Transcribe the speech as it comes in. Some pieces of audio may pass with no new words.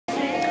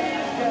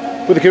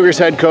With the Cougars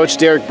head coach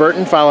Derek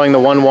Burton following the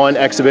 1-1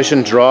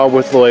 exhibition draw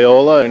with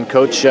Loyola. And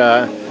Coach,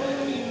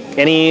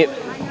 any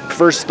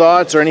first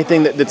thoughts or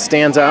anything that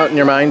stands out in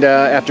your mind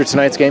after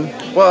tonight's game?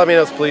 Well, I mean,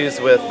 I was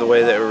pleased with the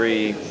way that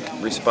we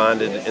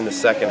responded in the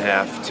second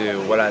half to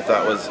what I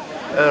thought was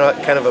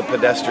kind of a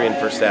pedestrian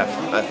first half.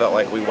 I felt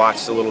like we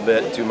watched a little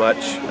bit too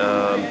much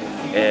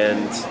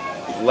and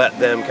let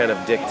them kind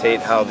of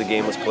dictate how the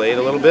game was played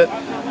a little bit.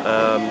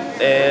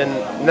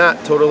 And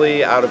not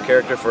totally out of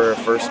character for a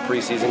first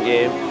preseason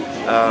game.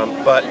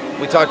 But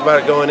we talked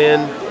about it going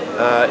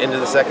into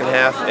the second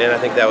half, and I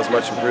think that was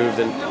much improved,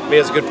 and maybe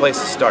it's a good place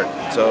to start.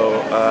 So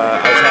I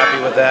was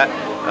happy with that,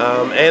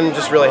 and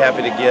just really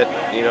happy to get,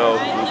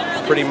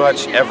 pretty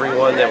much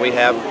everyone that we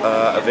have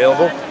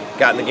available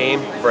got in the game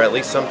for at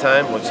least some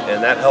time,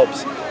 and that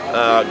helps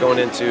going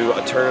into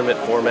a tournament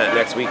format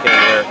next weekend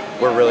where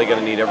we're really going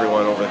to need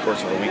everyone over the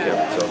course of the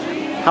weekend. So.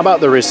 How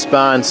about the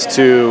response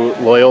to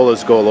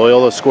Loyola's goal?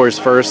 Loyola scores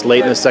first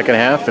late in the second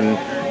half, and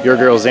your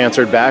girls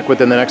answered back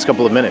within the next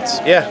couple of minutes.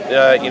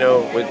 Yeah,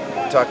 we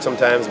talk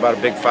sometimes about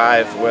a big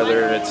five,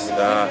 whether it's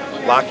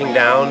locking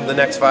down the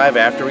next five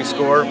after we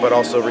score, but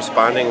also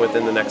responding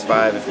within the next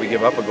five if we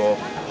give up a goal.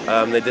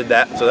 They did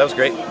that, so that was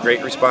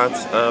great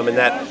response, and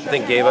that I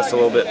think gave us a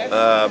little bit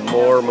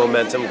more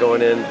momentum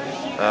going in,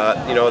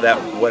 that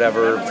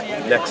whatever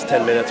next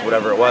 10 minutes,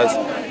 whatever it was,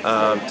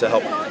 to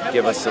help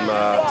give us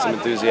some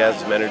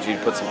enthusiasm, some energy,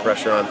 to put some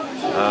pressure on.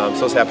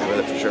 So I was happy with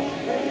it for sure.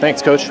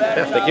 Thanks, Coach.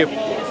 Yeah, thank you.